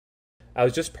I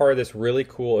was just part of this really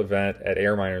cool event at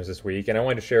AirMiners this week, and I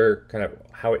wanted to share kind of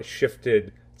how it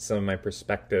shifted some of my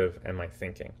perspective and my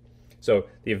thinking. So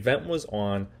the event was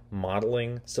on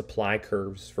modeling supply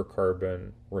curves for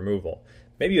carbon removal.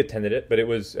 Maybe you attended it, but it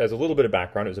was, as a little bit of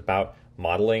background, it was about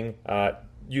modeling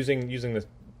using the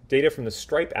data from the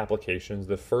Stripe applications,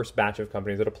 the first batch of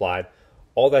companies that applied.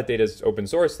 All that data is open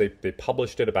source. They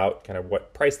published it about kind of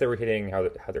what price they were hitting, how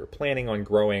they were planning on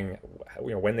growing,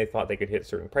 when they thought they could hit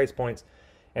certain price points.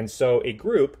 And so a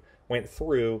group from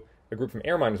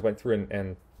AirMiners went through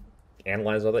and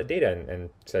analyzed all that data and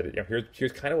said,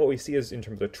 here's kind of what we see as in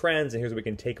terms of trends, and here's what we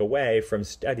can take away from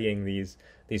studying these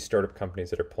startup companies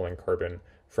that are pulling carbon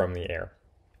from the air.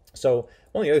 So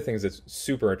one of the other things that's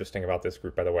super interesting about this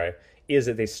group, by the way, is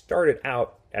that they started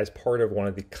out as part of one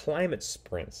of the climate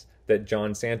sprints that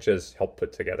John Sanchez helped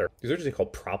put together. These are usually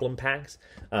called problem packs,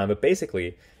 but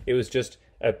basically it was just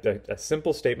a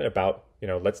simple statement about,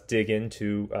 let's dig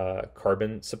into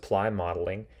carbon supply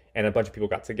modeling, and a bunch of people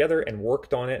got together and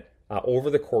worked on it over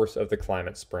the course of the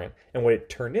climate sprint. And what it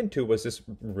turned into was this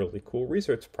really cool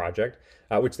research project,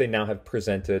 which they now have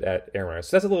presented at AirMiners.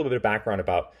 So that's a little bit of background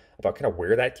about kind of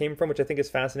where that came from, which I think is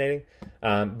fascinating.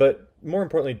 But more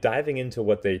importantly, diving into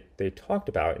what they talked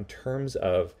about in terms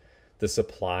of the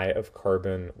supply of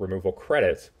carbon removal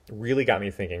credits really got me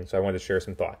thinking. So I wanted to share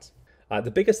some thoughts. The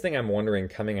biggest thing I'm wondering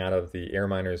coming out of the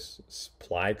AirMiners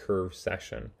supply curve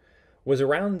session was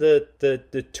around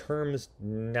the terms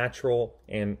natural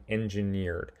and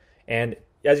engineered. And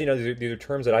as you know, these are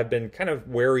terms that I've been kind of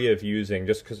wary of using,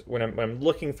 just because when I'm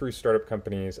looking through startup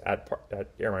companies at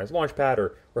AirMiners Launchpad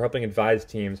or helping advise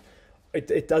teams,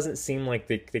 it doesn't seem like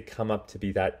they come up to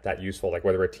be that useful, like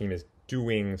whether a team is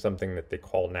doing something that they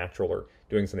call natural or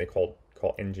doing something they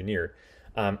call engineered.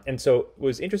 And so what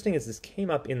was interesting is this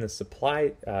came up in the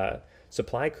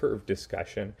supply curve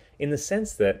discussion, in the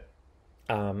sense that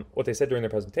what they said during their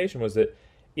presentation was that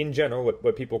in general,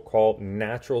 what people call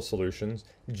natural solutions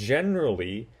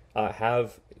generally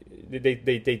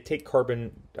they take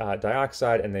carbon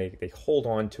dioxide and they hold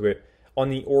on to it on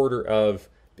the order of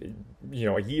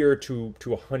a year to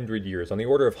 100 years, on the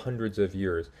order of hundreds of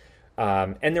years.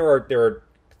 And there are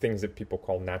things that people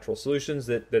call natural solutions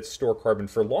that store carbon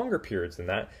for longer periods than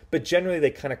that, but generally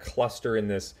they kind of cluster in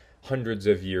this hundreds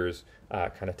of years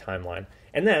kind of timeline.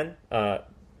 And then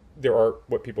there are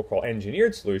what people call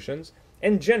engineered solutions,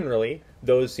 and generally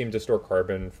those seem to store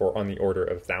carbon for on the order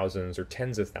of thousands or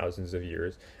tens of thousands of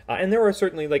years. And there are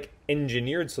certainly like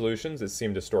engineered solutions that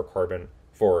seem to store carbon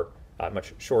for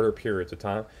much shorter periods of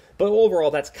time. But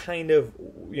overall, that's kind of,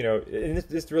 and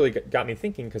this really got me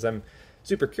thinking, because I'm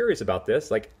super curious about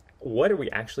this. Like, what are we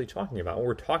actually talking about? What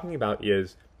we're talking about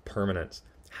is permanence.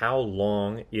 How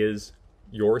long is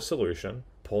your solution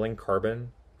pulling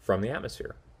carbon from the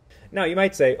atmosphere? Now, you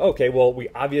might say, okay, well, we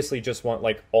obviously just want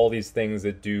like all these things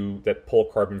that pull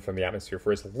carbon from the atmosphere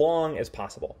for as long as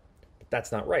possible. But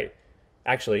that's not right.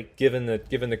 Actually, given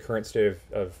the current state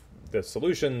of the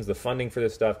solutions, the funding for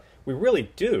this stuff, we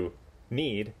really do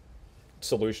need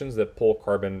solutions that pull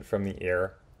carbon from the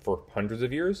air for hundreds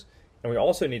of years. And we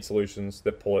also need solutions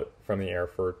that pull it from the air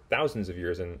for thousands of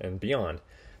years and beyond.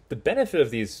 The benefit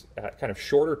of these kind of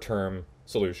shorter term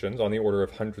solutions on the order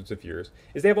of hundreds of years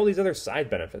is they have all these other side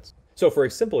benefits. So for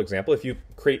a simple example, if you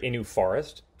create a new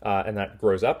forest and that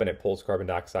grows up and it pulls carbon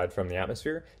dioxide from the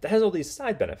atmosphere, that has all these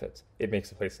side benefits. It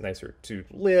makes a place nicer to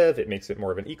live. It makes it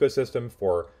more of an ecosystem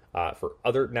for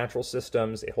other natural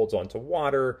systems. It holds on to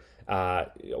water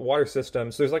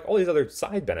systems. So there's like all these other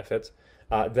side benefits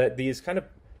that these kind of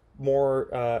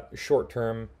more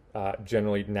short-term,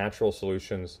 generally natural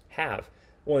solutions have.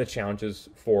 One of the challenges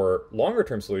for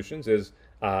longer-term solutions is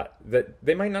that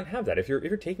they might not have that. If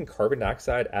you're taking carbon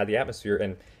dioxide out of the atmosphere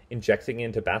and injecting it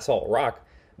into basalt rock,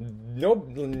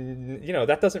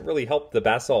 that doesn't really help the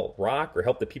basalt rock or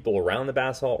help the people around the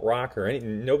basalt rock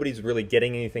nobody's really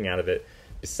getting anything out of it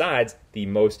besides the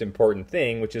most important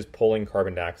thing, which is pulling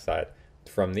carbon dioxide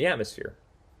from the atmosphere.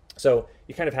 So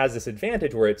it kind of has this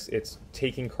advantage where it's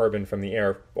taking carbon from the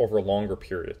air over a longer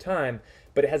period of time,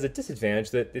 but it has a disadvantage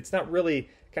that it's not really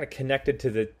kind of connected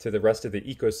to the rest of the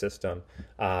ecosystem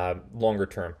longer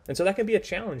term. And so that can be a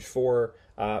challenge for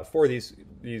these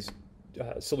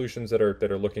solutions that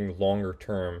are looking longer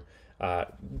term,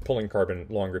 pulling carbon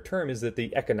longer term, is that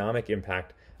the economic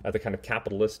impact, the kind of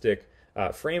capitalistic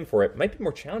frame for it might be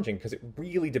more challenging because it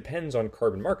really depends on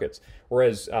carbon markets,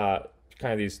 whereas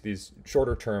kind of these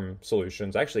shorter term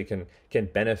solutions actually can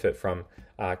benefit from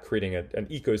creating an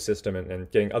ecosystem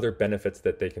and getting other benefits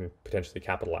that they can potentially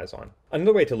capitalize on.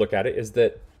 Another way to look at it is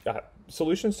that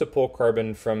solutions to pull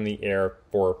carbon from the air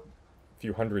for a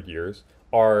few hundred years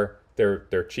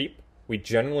they're cheap, We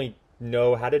generally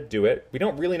know how to do it. We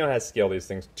don't really know how to scale these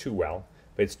things too well,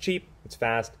 but it's cheap, it's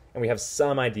fast, and we have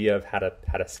some idea of how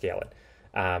to scale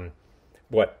it.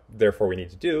 What therefore we need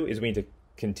to do is we need to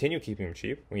continue keeping them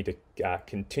cheap. We need to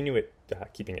continue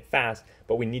keeping it fast,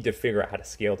 but we need to figure out how to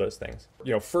scale those things.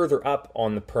 Further up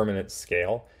on the permanent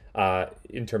scale,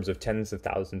 in terms of tens of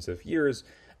thousands of years,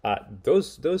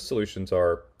 those solutions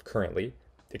are currently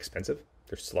expensive.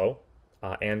 They're slow,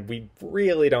 and we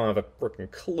really don't have a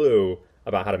freaking clue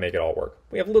about how to make it all work.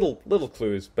 We have little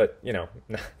clues, but we don't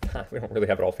really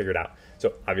have it all figured out.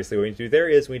 So obviously what we need to do there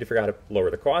is we need to figure out how to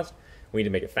lower the cost, we need to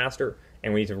make it faster,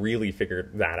 and we need to really figure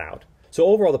that out. So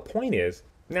overall, the point is,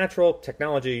 natural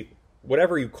technology,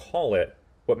 whatever you call it,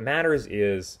 what matters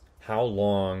is how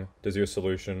long does your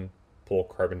solution pull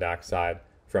carbon dioxide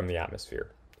from the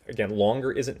atmosphere. Again,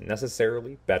 longer isn't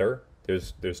necessarily better.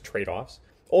 There's trade-offs.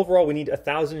 Overall, we need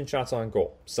 1,000 shots on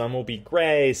goal. Some will be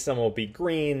gray, some will be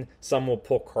green, some will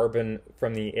pull carbon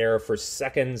from the air for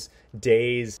seconds,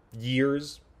 days,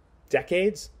 years,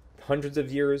 decades, hundreds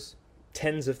of years,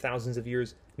 tens of thousands of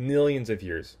years, millions of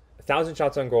years. 1,000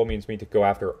 shots on goal means we need to go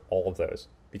after all of those,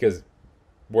 because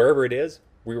wherever it is,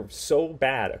 we were so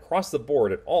bad across the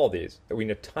board at all of these that we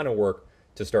need a ton of work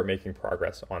to start making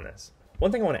progress on this.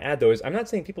 One thing I want to add, though, is I'm not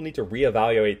saying people need to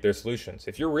reevaluate their solutions.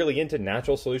 If you're really into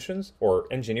natural solutions or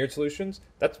engineered solutions,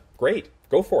 that's great.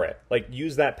 Go for it. Like,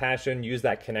 use that passion, use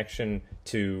that connection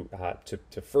to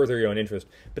further your own interest.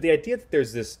 But the idea that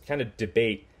there's this kind of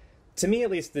debate, to me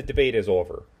at least, the debate is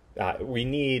over. We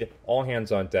need all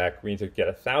hands on deck. We need to get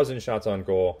 1,000 shots on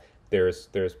goal. There's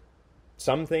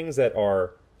some things that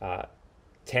are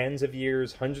tens of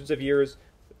years, hundreds of years,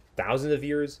 thousands of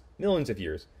years, millions of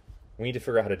years. We need to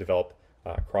figure out how to develop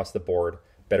across the board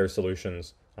better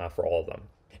solutions for all of them.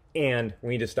 And we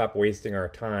need to stop wasting our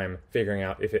time figuring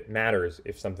out if it matters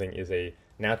if something is a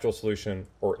natural solution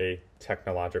or a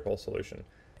technological solution.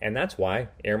 And that's why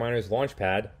AirMiners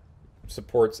Launchpad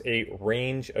supports a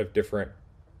range of different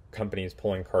companies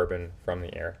pulling carbon from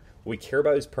the air. What we care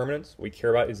about is permanence. What we care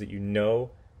about is that you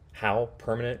know how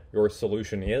permanent your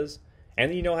solution is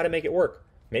and that you know how to make it work.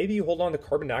 Maybe you hold on to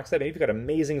carbon dioxide. Maybe you've got an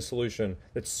amazing solution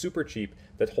that's super cheap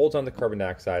that holds on to carbon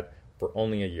dioxide for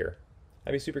only a year.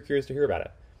 I'd be super curious to hear about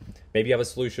it. Maybe you have a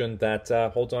solution that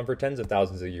holds on for tens of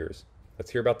thousands of years.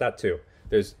 Let's hear about that too.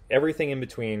 There's everything in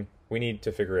between. We need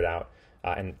to figure it out.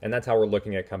 And that's how we're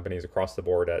looking at companies across the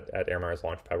board at AirMiners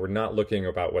Launchpad. We're not looking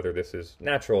about whether this is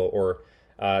natural or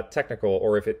technical,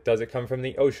 or if does it come from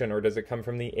the ocean, or does it come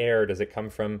from the air, does it come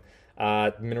from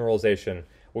mineralization.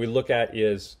 What we look at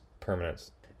is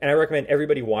permanence. And I recommend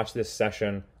everybody watch this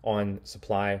session on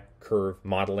supply curve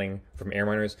modeling from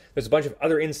AirMiners. There's a bunch of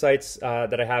other insights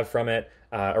that I have from it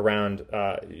around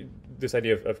this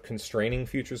idea of constraining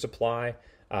future supply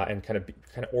and kind of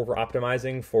over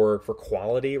optimizing for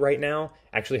quality right now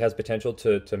actually has potential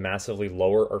to massively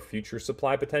lower our future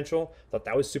supply potential. Thought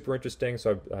that was super interesting,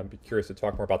 so I'd be curious to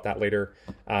talk more about that later.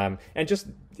 And just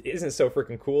isn't it so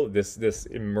freaking cool? This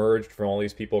emerged from all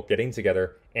these people getting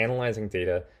together, analyzing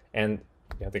data, and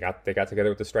they got together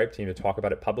with the Stripe team to talk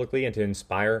about it publicly and to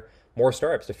inspire more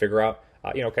startups to figure out,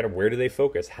 kind of where do they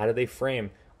focus, how do they frame,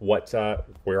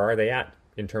 where are they at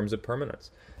in terms of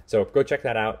permanence. So go check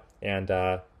that out and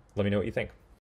let me know what you think.